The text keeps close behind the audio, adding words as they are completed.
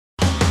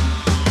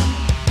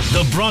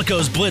The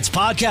Broncos Blitz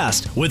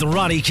Podcast with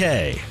Ronnie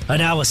K.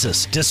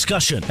 Analysis,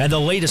 discussion, and the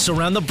latest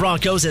around the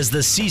Broncos as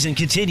the season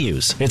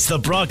continues. It's the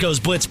Broncos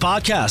Blitz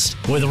Podcast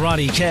with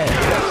Ronnie K.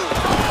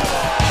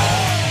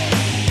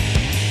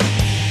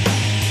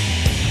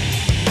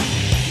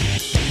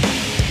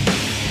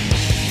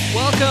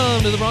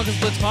 Welcome to the Broncos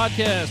Blitz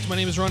Podcast. My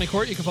name is Ronnie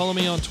Court. You can follow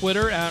me on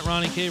Twitter at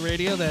Ronnie K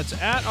Radio. That's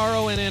at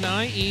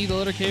RONNIE, the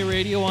letter K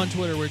Radio on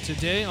Twitter. Where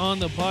today on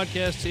the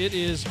podcast, it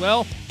is,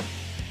 well,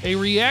 a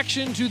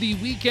reaction to the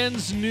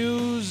weekend's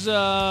news.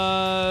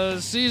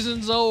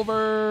 Season's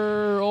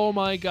over. Oh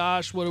my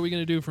gosh, what are we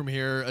going to do from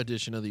here?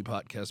 Edition of the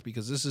podcast,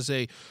 because this is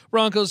a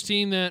Broncos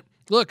team that,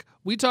 look,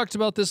 we talked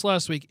about this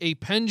last week, a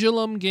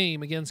pendulum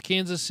game against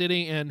Kansas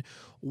City, and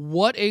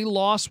what a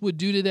loss would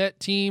do to that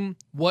team,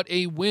 what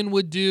a win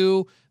would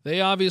do. They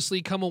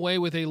obviously come away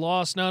with a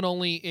loss, not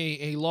only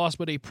a loss,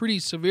 but a pretty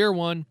severe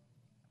one.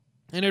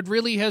 And it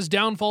really has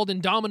downfalled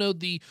and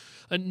dominoed the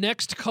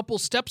next couple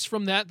steps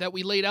from that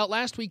we laid out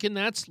last week, and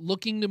that's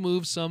looking to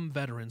move some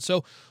veterans.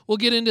 So we'll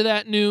get into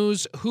that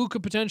news, who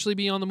could potentially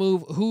be on the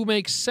move, who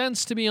makes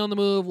sense to be on the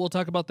move. We'll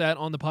talk about that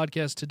on the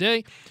podcast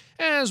today,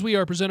 as we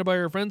are presented by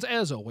our friends,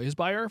 as always,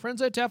 by our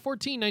friends at Tap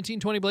 14,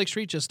 1920 Blake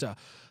Street, just a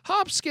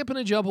hop, skip, and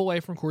a jump away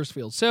from Coors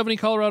Field. 70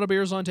 Colorado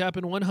beers on tap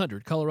and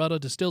 100 Colorado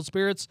distilled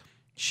spirits.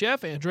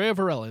 Chef Andrea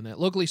Varela in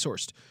that locally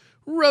sourced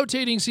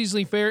rotating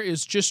seasoning fare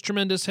is just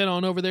tremendous. Head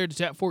on over there to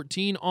Tap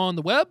 14 on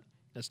the web.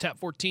 That's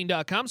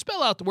tap14.com.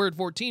 Spell out the word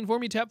 14 for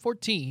me,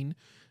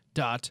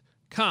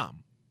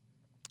 tap14.com.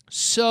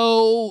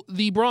 So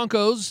the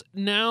Broncos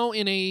now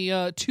in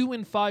a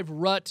 2-5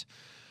 rut,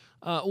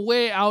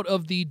 way out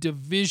of the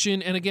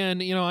division. And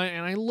again,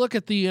 I look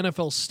at the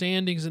NFL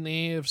standings in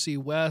the AFC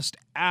West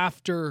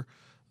after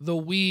the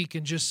week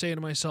and just say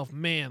to myself,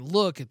 man,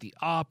 look at the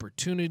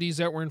opportunities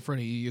that were in front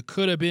of you. You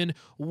could have been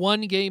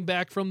one game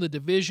back from the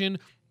division.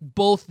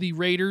 Both the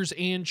Raiders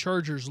and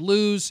Chargers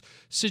lose,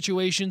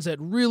 situations that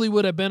really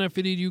would have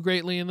benefited you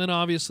greatly, and then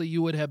obviously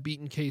you would have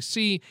beaten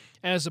KC.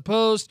 As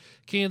opposed,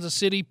 Kansas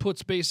City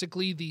puts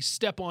basically the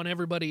step on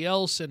everybody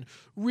else and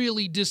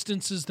really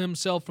distances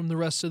themselves from the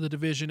rest of the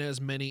division,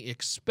 as many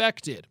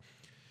expected.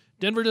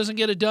 Denver doesn't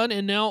get it done,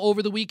 and now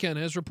over the weekend,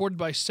 as reported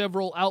by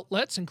several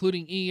outlets,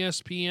 including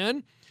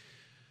ESPN,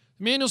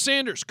 Emmanuel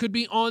Sanders could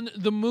be on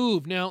the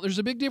move. Now, there's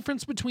a big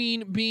difference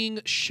between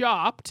being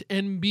shopped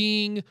and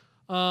being,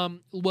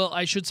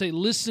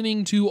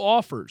 listening to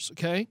offers,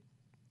 okay?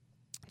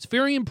 It's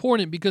very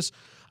important because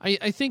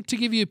I think, to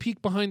give you a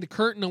peek behind the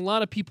curtain, a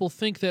lot of people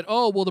think that,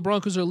 the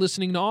Broncos are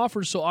listening to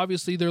offers, so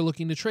obviously they're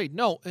looking to trade.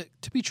 No,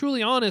 to be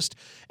truly honest,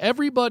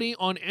 everybody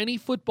on any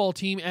football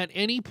team at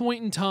any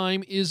point in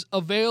time is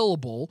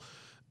available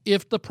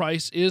if the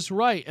price is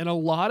right. And a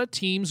lot of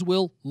teams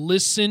will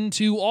listen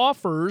to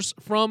offers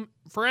for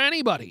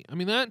anybody. I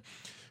mean, that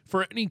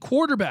for any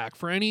quarterback,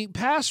 for any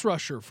pass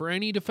rusher, for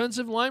any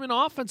defensive lineman,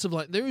 offensive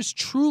line, there is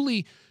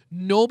truly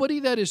nobody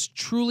that is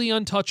truly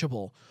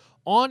untouchable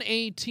on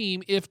a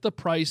team if the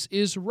price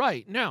is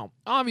right. Now,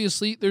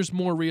 obviously, there's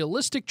more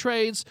realistic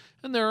trades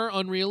and there are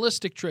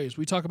unrealistic trades.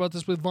 We talk about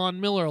this with Von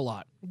Miller a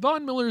lot.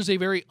 Von Miller is a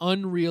very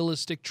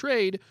unrealistic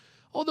trade.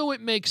 Although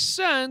it makes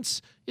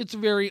sense, it's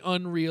very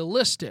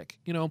unrealistic,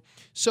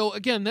 So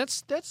again,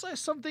 that's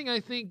something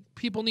I think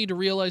people need to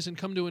realize and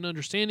come to an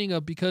understanding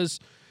of, because,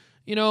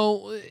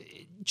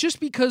 just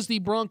because the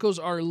Broncos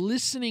are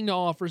listening to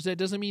offers, that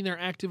doesn't mean they're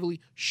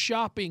actively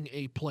shopping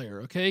a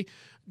player, okay?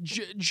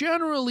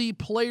 Generally,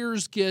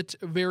 players get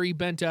very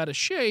bent out of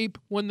shape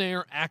when they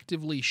are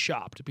actively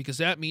shopped, because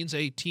that means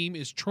a team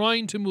is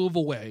trying to move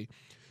away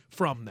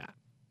from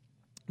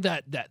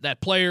that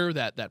player,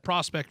 that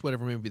prospect,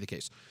 whatever may be the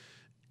case.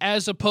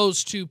 As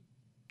opposed to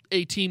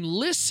a team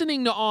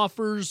listening to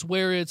offers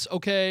where it's,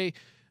 okay,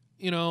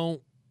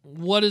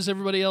 what does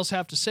everybody else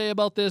have to say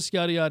about this,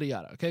 yada, yada,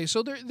 yada. Okay,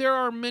 so there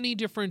are many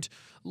different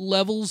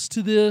levels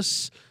to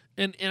this,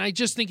 and I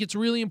just think it's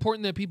really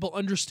important that people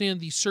understand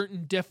the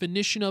certain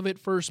definition of it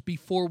first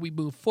before we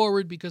move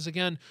forward, because,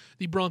 again,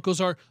 the Broncos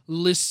are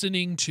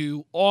listening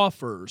to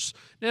offers.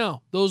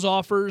 Now, those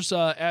offers,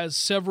 as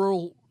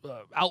several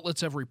outlets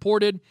have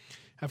reported,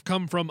 have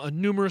come from a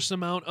numerous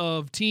amount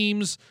of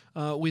teams,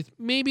 with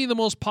maybe the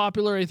most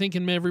popular, I think,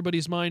 in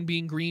everybody's mind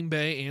being Green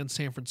Bay and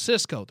San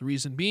Francisco. The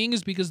reason being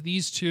is because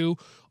these two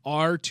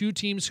are two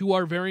teams who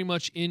are very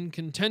much in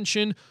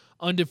contention.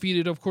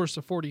 Undefeated, of course,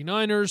 the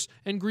 49ers,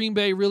 and Green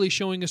Bay really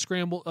showing a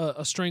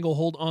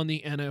stranglehold on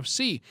the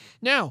NFC.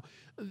 Now,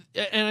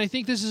 and I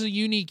think this is a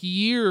unique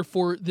year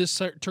for this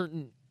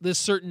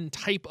certain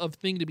type of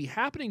thing to be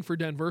happening for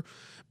Denver,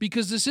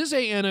 because this is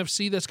a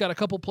NFC that's got a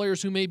couple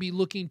players who may be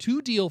looking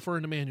to deal for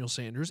an Emmanuel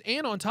Sanders,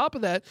 and on top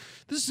of that,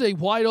 this is a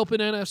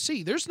wide-open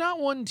NFC. There's not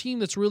one team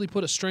that's really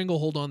put a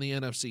stranglehold on the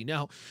NFC.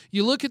 Now,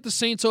 you look at the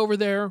Saints over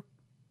there,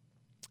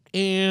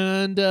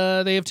 and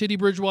they have Teddy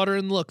Bridgewater,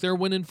 and look, they're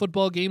winning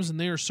football games, and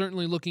they are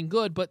certainly looking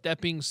good, but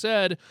that being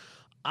said,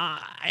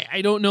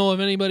 I don't know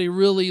if anybody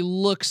really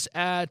looks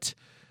at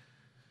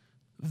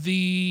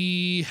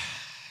the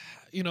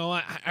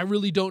I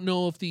really don't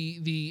know if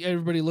the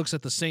everybody looks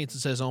at the Saints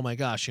and says, oh my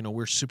gosh,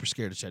 we're super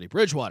scared of Teddy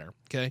Bridgewater.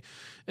 Okay.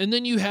 And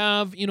then you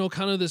have,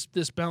 kind of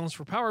this balance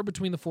for power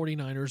between the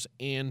 49ers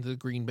and the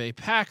Green Bay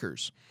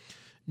Packers.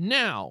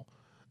 Now,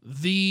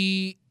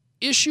 the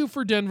issue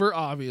for Denver,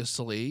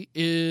 obviously,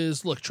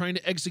 is, trying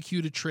to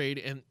execute a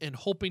trade and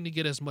hoping to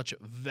get as much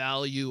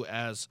value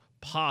as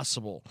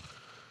possible.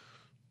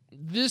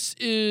 This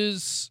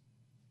is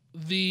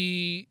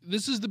the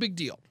big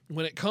deal.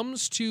 When it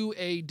comes to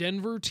a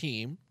Denver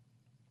team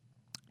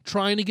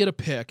trying to get a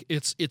pick,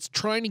 it's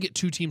trying to get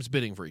two teams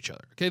bidding for each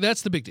other. Okay,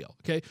 that's the big deal.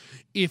 Okay,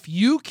 if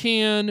you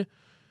can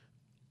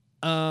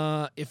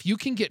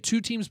get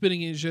two teams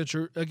bidding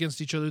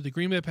against each other, the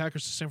Green Bay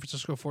Packers, the San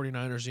Francisco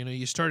 49ers,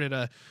 you start at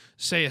a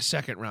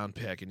second-round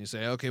pick, and you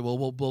say, okay,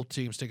 well, both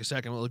teams take a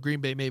second. Well, the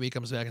Green Bay maybe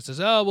comes back and says,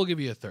 oh, we'll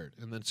give you a third.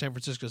 And then San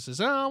Francisco says,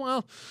 oh,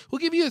 well, we'll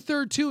give you a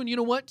third too. And you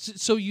know what?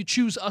 So you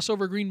choose us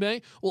over Green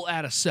Bay, we'll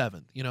add a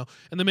seventh, And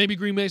then maybe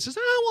Green Bay says,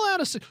 we'll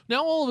add a sixth.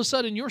 Now, all of a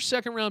sudden, your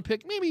second-round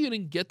pick, maybe you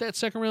didn't get that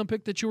second-round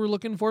pick that you were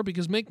looking for,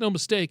 because make no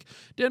mistake,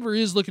 Denver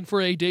is looking for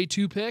a day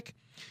two pick.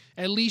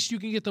 At least you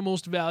can get the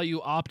most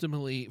value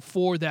optimally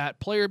for that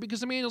player,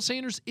 because Emmanuel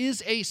Sanders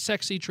is a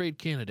sexy trade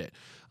candidate.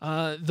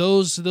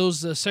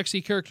 Those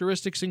sexy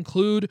characteristics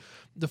include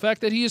the fact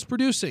that he is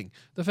producing,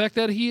 the fact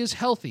that he is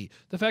healthy,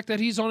 the fact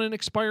that he's on an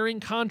expiring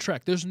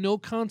contract. There's no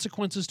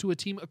consequences to a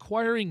team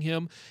acquiring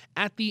him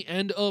at the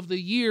end of the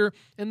year.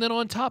 And then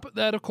on top of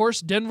that, of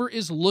course, Denver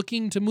is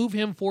looking to move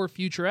him for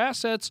future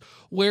assets,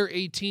 where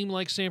a team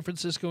like San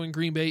Francisco and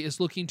Green Bay is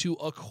looking to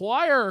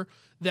acquire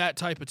that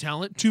type of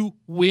talent to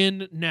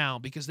win now,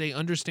 because they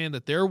understand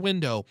that their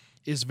window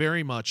is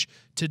very much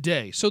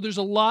today. So there's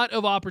a lot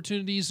of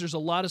opportunities. There's a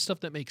lot of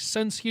stuff that makes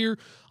sense here.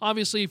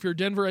 Obviously, if you're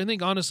Denver, I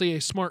think honestly a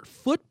smart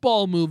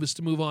football move is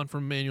to move on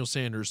from Emmanuel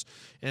Sanders,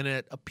 and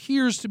it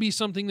appears to be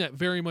something that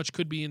very much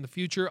could be in the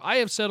future. I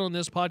have said on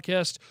this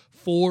podcast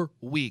for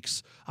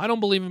weeks, I don't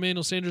believe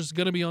Emmanuel Sanders is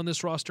going to be on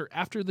this roster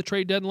after the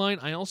trade deadline.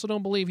 I also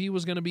don't believe he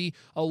was going to be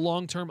a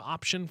long-term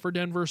option for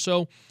Denver.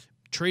 So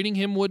trading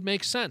him would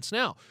make sense.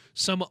 Now,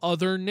 some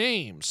other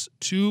names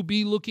to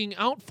be looking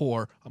out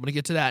for. I'm going to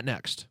get to that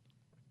next.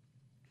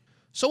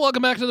 So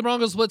welcome back to the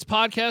Broncos Blitz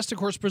podcast, of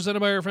course,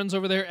 presented by our friends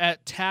over there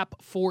at Tap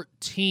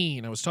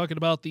 14. I was talking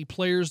about the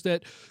players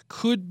that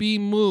could be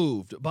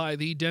moved by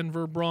the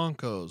Denver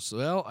Broncos.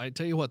 Well, I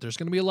tell you what, there's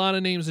going to be a lot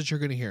of names that you're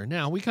going to hear.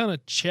 Now, we kind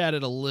of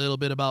chatted a little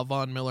bit about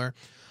Von Miller.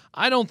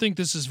 I don't think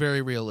this is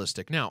very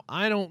realistic. Now,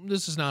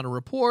 this is not a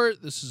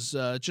report. This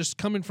is just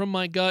coming from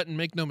my gut, and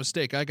make no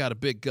mistake, I got a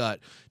big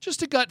gut.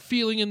 Just a gut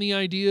feeling in the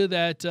idea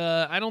that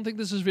I don't think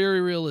this is very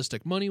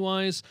realistic.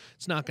 Money-wise,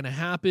 it's not going to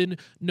happen.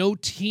 No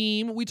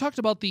team. We talked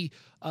about the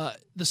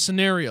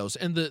scenarios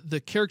and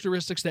the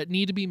characteristics that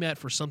need to be met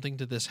for something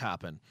to this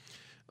happen.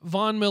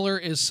 Von Miller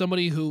is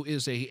somebody who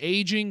is a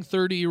aging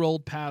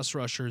 30-year-old pass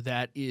rusher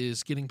that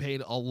is getting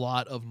paid a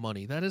lot of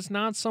money. That is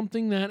not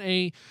something that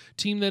a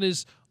team that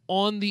is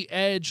on the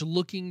edge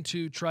looking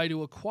to try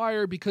to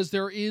acquire, because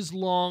there is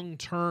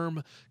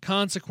long-term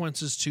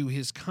consequences to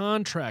his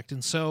contract.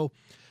 And so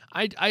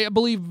I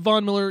believe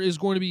Von Miller is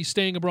going to be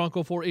staying a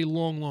Bronco for a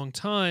long, long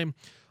time.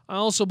 I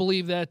also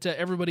believe that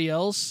everybody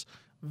else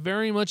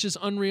very much is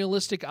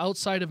unrealistic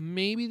outside of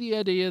maybe the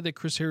idea that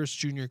Chris Harris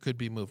Jr. could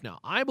be moved. Now,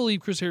 I believe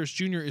Chris Harris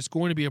Jr. is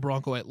going to be a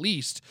Bronco at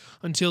least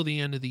until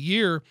the end of the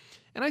year.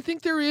 And I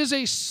think there is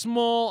a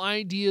small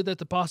idea that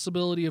the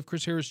possibility of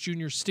Chris Harris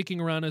Jr. sticking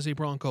around as a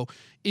Bronco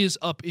is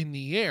up in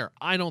the air.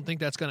 I don't think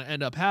that's going to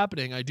end up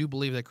happening. I do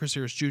believe that Chris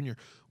Harris Jr.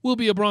 will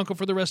be a Bronco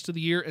for the rest of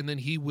the year, and then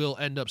he will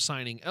end up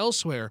signing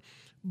elsewhere.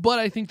 But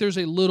I think there's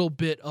a little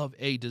bit of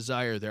a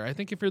desire there. I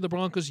think if you're the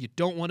Broncos, you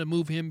don't want to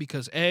move him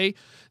because, A,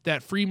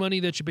 that free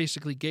money that you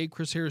basically gave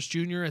Chris Harris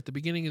Jr. at the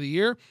beginning of the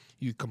year,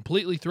 you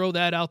completely throw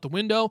that out the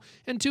window.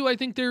 And 2, I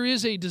think there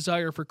is a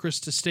desire for Chris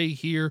to stay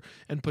here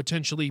and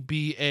potentially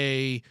be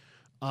a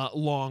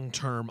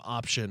long-term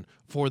option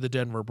for the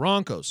Denver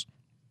Broncos.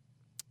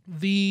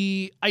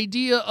 The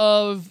idea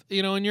of,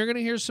 and you're going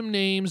to hear some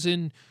names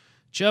in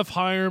Jeff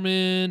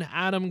Hireman,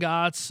 Adam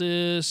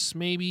Gotsis,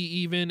 maybe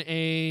even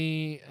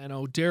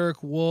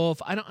Derek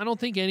Wolfe. I don't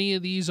think any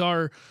of these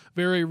are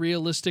very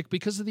realistic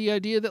because of the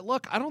idea that,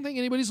 look, I don't think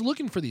anybody's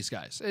looking for these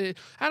guys.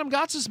 Adam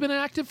Gotsis has been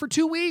active for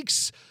 2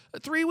 weeks,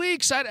 3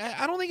 weeks.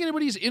 I don't think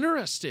anybody's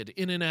interested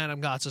in an Adam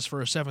Gotsis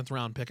for a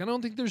 7th-round pick. I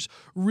don't think there's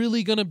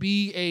really going to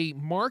be a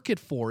market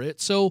for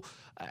it. So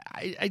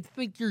I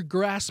think you're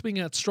grasping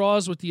at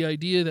straws with the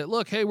idea that,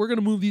 look, hey, we're going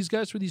to move these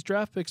guys for these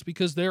draft picks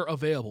because they're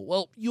available.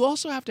 Well, you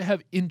also have to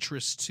have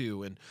interest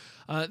too, and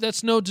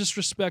that's no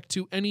disrespect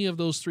to any of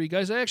those 3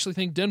 guys. I actually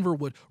think Denver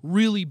would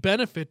really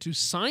benefit to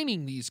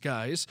signing these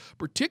guys,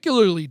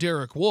 particularly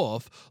Derek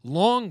Wolfe,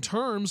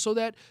 long-term so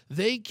that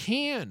they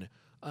can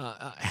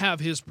have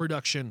his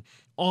production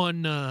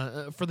on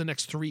for the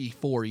next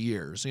 3-4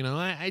 years.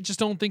 I just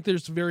don't think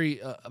there's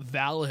very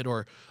valid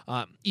or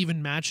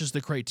even matches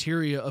the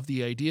criteria of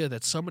the idea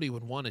that somebody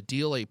would want to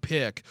deal a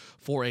pick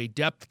for a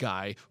depth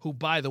guy who,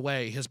 by the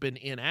way, has been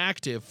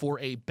inactive for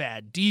a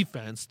bad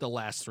defense the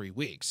last 3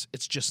 weeks.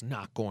 It's just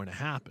not going to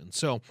happen.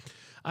 So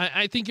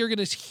I think you're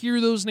going to hear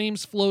those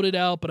names floated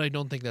out, but I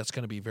don't think that's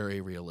going to be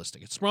very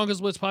realistic. It's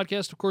Broncos Blitz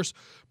Podcast, of course,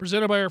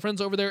 presented by our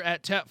friends over there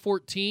at Tap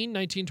 14,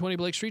 1920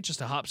 Blake Street, just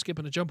a hop, skip,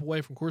 and a jump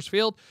away from Coors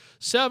Field.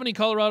 70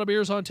 Colorado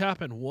beers on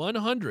tap and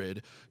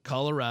 100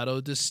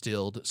 Colorado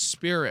distilled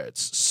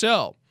spirits.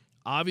 So,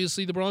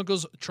 obviously, the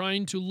Broncos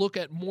trying to look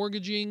at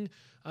mortgaging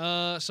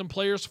some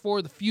players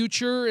for the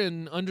future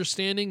and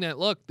understanding that,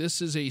 look,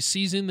 this is a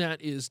season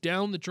that is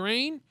down the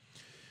drain.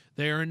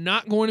 They are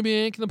not going to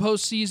be making the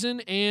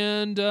postseason,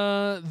 and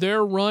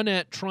their run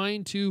at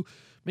trying to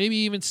maybe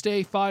even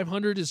stay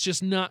 500 is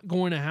just not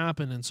going to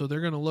happen. And so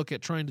they're going to look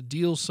at trying to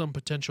deal some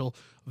potential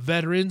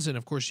veterans. And,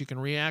 of course, you can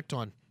react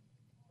on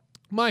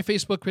my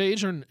Facebook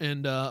page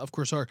and of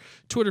course, our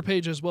Twitter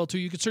page as well, too.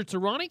 You can search The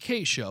Ronnie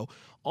K Show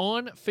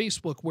on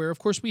Facebook, where, of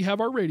course, we have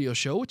our radio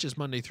show, which is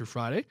Monday through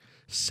Friday,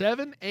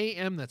 7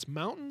 a.m. That's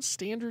Mountain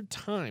Standard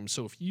Time.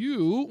 So if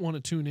you want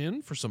to tune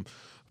in for some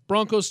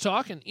Broncos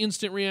talk and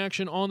instant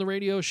reaction on the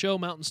radio show,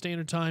 Mountain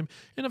Standard Time.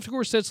 And, of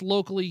course, that's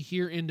locally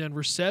here in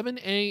Denver, 7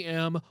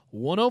 a.m.,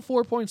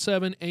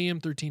 104.7 a.m.,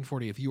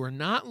 1340. If you are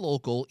not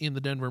local in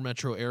the Denver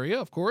metro area,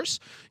 of course,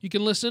 you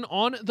can listen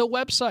on the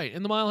website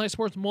in the Mile High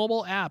Sports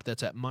mobile app.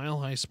 That's at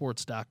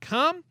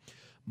milehighsports.com.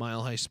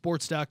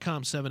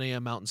 milehighsports.com, 7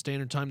 a.m. Mountain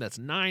Standard Time. That's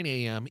 9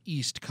 a.m.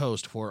 East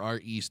Coast for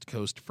our East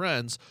Coast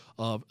friends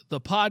of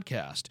the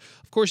podcast.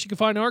 Of course, you can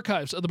find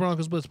archives of the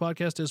Broncos Blitz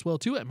podcast as well,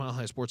 too, at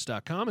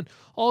milehighsports.com, and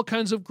all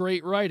kinds of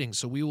great writing.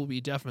 So we will be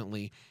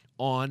definitely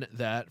on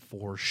that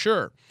for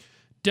sure.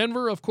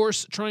 Denver, of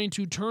course, trying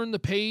to turn the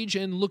page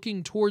and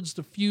looking towards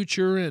the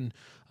future. And,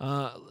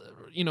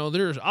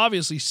 there's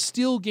obviously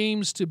still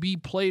games to be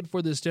played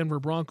for this Denver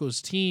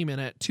Broncos team.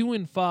 And at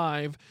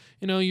 2-5,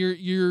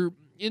 you're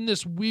in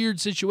this weird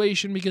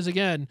situation because,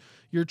 again,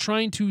 you're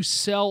trying to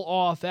sell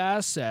off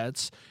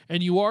assets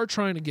and you are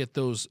trying to get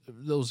those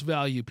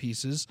value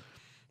pieces,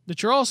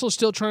 but you're also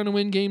still trying to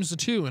win games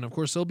too. And, of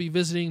course, they'll be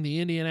visiting the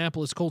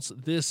Indianapolis Colts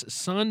this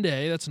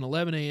Sunday. That's an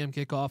 11 a.m.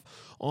 kickoff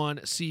on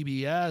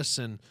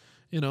CBS. And,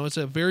 it's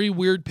a very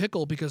weird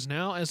pickle because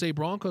now, as a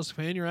Broncos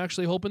fan, you're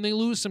actually hoping they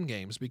lose some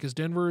games because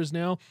Denver is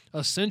now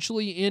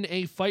essentially in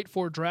a fight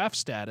for draft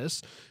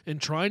status and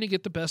trying to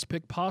get the best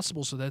pick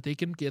possible so that they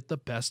can get the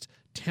best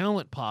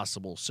talent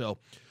possible. So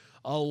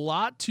a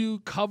lot to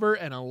cover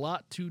and a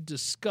lot to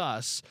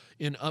discuss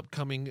in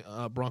upcoming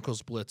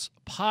Broncos Blitz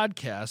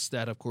podcasts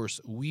that, of course,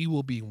 we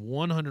will be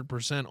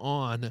 100%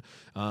 on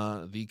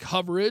the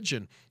coverage.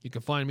 And you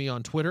can find me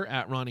on Twitter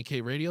at Ronnie K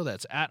Radio.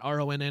 That's at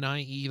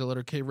RONNIE, the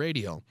letter K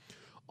Radio,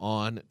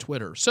 on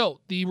Twitter. So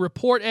the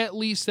report, at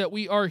least, that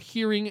we are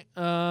hearing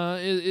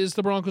is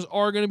the Broncos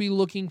are going to be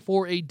looking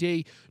for a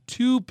day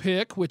 2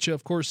 pick, which,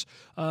 of course,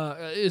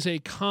 is a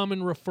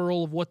common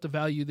referral of what the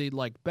value they'd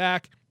like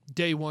back.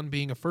 Day 1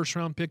 being a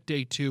first-round pick,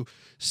 day 2,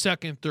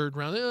 second, third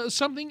round,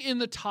 something in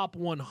the top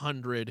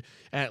 100,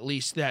 at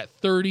least that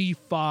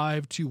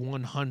 35 to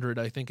 100,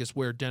 I think, is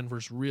where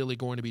Denver's really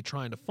going to be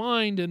trying to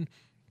find. And,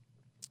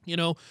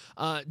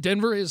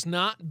 Denver has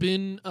not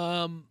been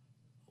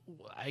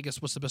I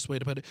guess what's the best way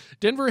to put it?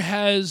 Denver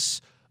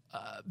has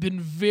been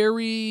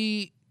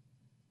very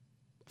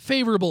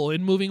favorable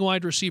in moving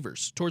wide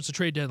receivers towards the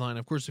trade deadline.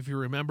 Of course, if you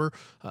remember,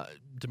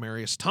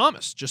 Demaryius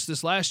Thomas just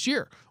this last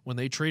year when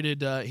they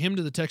traded him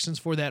to the Texans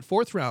for that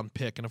 4th-round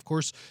pick. And, of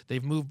course,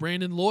 they've moved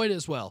Brandon Lloyd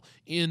as well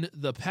in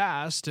the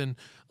past. And,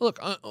 look,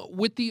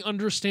 with the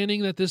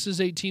understanding that this is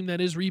a team that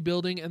is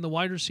rebuilding and the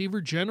wide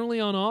receiver generally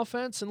on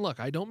offense, and, look,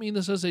 I don't mean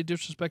this as a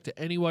disrespect to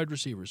any wide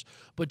receivers,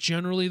 but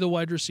generally the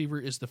wide receiver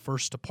is the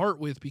first to part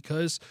with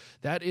because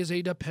that is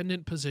a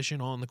dependent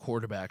position on the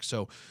quarterback.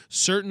 So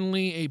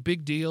certainly a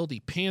big deal. The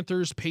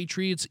Panthers,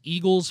 Patriots,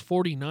 Eagles,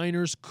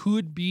 49ers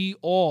could be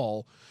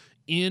all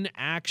in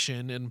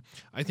action. And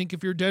I think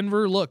if you're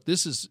Denver, look,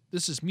 this is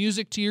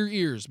music to your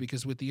ears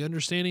because with the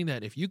understanding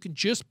that if you can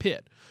just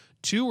pit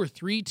 2 or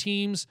 3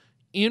 teams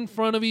in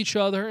front of each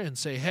other and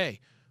say, hey,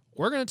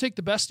 we're going to take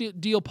the best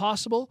deal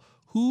possible,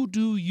 who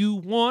do you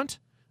want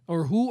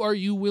or who are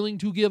you willing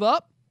to give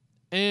up?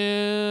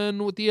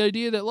 And with the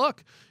idea that,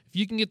 look, if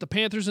you can get the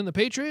Panthers and the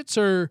Patriots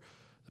or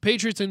the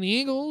Patriots and the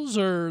Eagles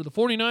or the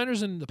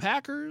 49ers and the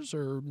Packers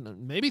or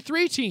maybe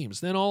 3 teams,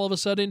 then all of a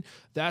sudden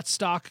that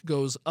stock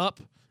goes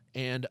up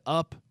and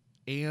up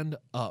and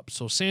up.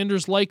 So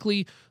Sanders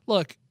likely,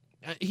 look,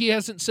 he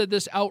hasn't said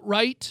this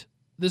outright.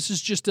 This is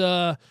just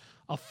a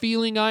a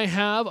feeling I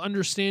have,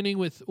 understanding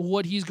with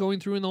what he's going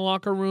through in the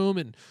locker room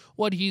and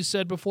what he's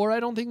said before, I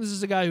don't think this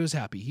is a guy who is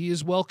happy. He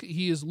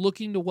is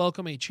looking to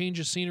welcome a change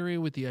of scenery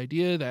with the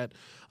idea that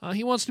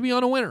he wants to be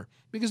on a winner,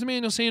 because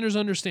Emmanuel Sanders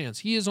understands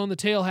he is on the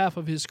tail half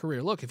of his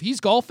career. Look, if he's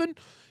golfing,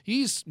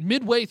 he's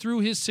midway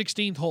through his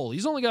 16th hole.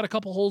 He's only got a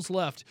couple holes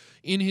left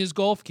in his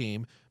golf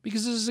game,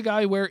 because this is a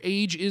guy where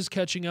age is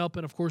catching up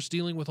and, of course,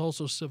 dealing with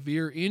also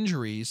severe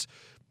injuries.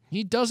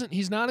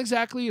 He's not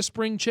exactly a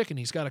spring chicken.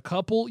 He's got a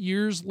couple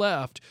years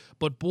left,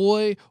 but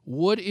boy,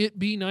 would it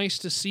be nice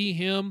to see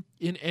him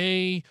in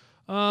a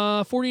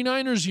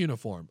 49ers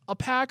uniform, a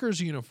Packers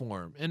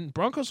uniform, and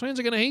Broncos fans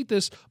are going to hate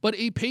this, but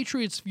a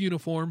Patriots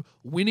uniform,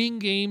 winning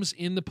games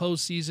in the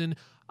postseason.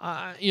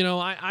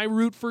 I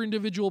root for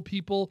individual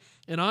people,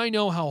 and I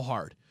know how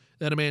hard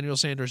that Emmanuel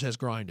Sanders has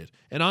grinded,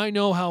 and I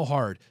know how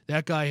hard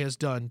that guy has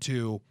done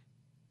to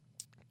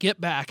get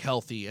back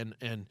healthy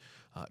and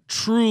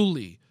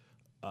truly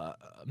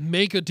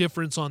make a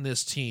difference on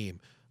this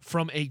team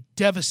from a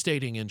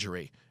devastating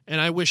injury. And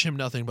I wish him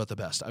nothing but the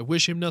best.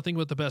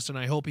 And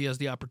I hope he has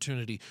the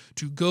opportunity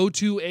to go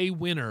to a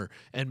winner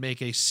and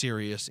make a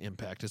serious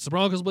impact. It's the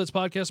Broncos Blitz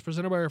podcast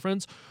presented by our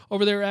friends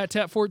over there at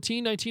TAP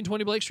 14,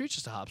 1920 Blake Street,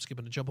 just a hop, skip,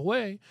 and a jump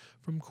away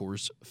from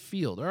Coors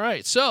Field. All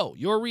right, so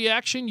your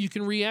reaction, you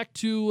can react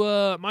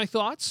to my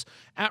thoughts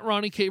at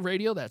Ronnie K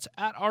Radio. That's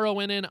at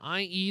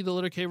RONNIE, the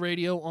letter K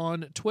Radio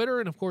on Twitter.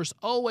 And, of course,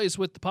 always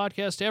with the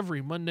podcast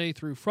every Monday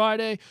through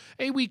Friday,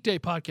 a weekday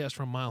podcast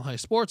from Mile High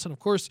Sports. And, of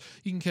course,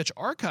 you can catch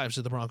archives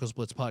of the Broncos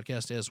Blitz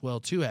podcast as well,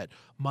 too, at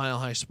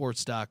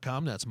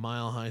milehighsports.com. That's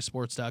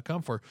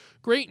milehighsports.com for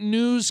great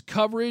news,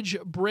 coverage,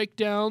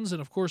 breakdowns, and,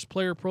 of course,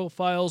 player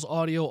profiles,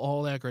 audio,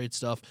 all that great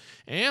stuff.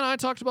 And I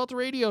talked about the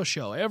radio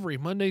show every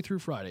Monday through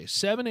Friday,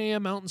 7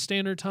 a.m. Mountain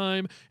Standard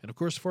Time. And, of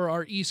course, for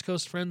our East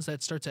Coast friends,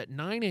 that starts at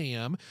 9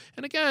 a.m.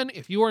 And, again,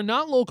 if you are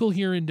not local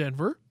here in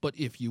Denver, but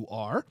if you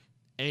are,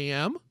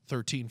 AM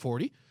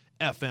 1340,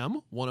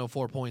 FM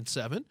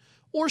 104.7,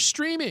 or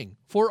streaming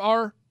for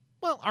our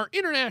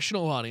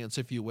international audience,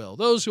 if you will.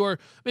 Those who are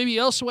maybe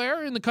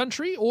elsewhere in the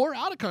country or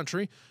out of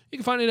country, you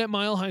can find it at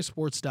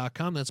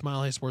milehighsports.com. That's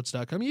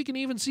milehighsports.com. You can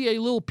even see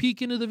a little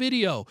peek into the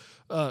video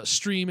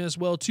stream as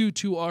well, too,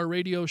 to our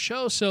radio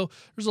show. So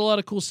there's a lot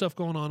of cool stuff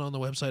going on the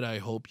website. I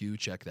hope you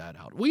check that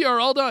out. We are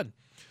all done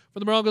for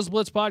the Broncos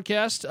Blitz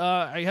podcast.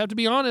 I have to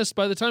be honest,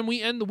 by the time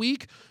we end the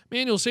week,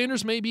 Emmanuel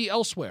Sanders may be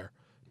elsewhere.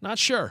 Not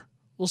sure.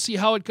 We'll see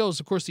how it goes.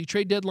 Of course, the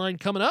trade deadline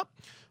coming up,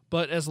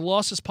 but as the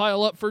losses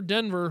pile up for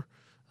Denver,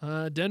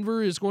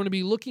 Denver is going to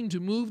be looking to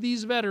move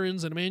these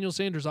veterans, and Emmanuel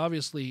Sanders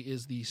obviously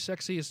is the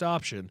sexiest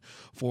option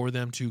for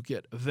them to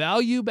get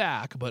value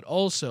back, but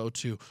also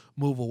to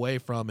move away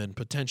from and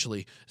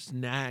potentially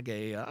snag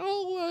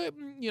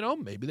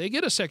maybe they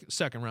get a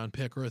second round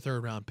pick or a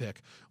third round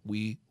pick.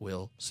 We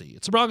will see.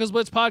 It's the Broncos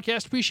Blitz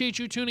podcast. Appreciate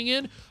you tuning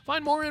in.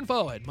 Find more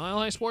info at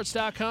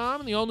milehighsports.com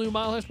and the all-new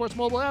Mile High Sports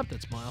mobile app.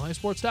 That's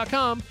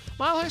milehighsports.com,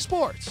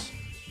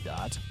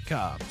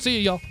 milehighsports.com. See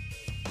you, y'all.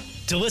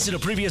 To listen to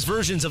previous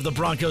versions of the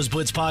Broncos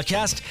Blitz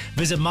podcast,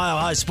 visit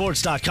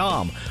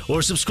milehighsports.com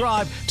or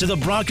subscribe to the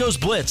Broncos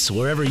Blitz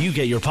wherever you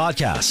get your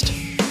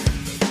podcast.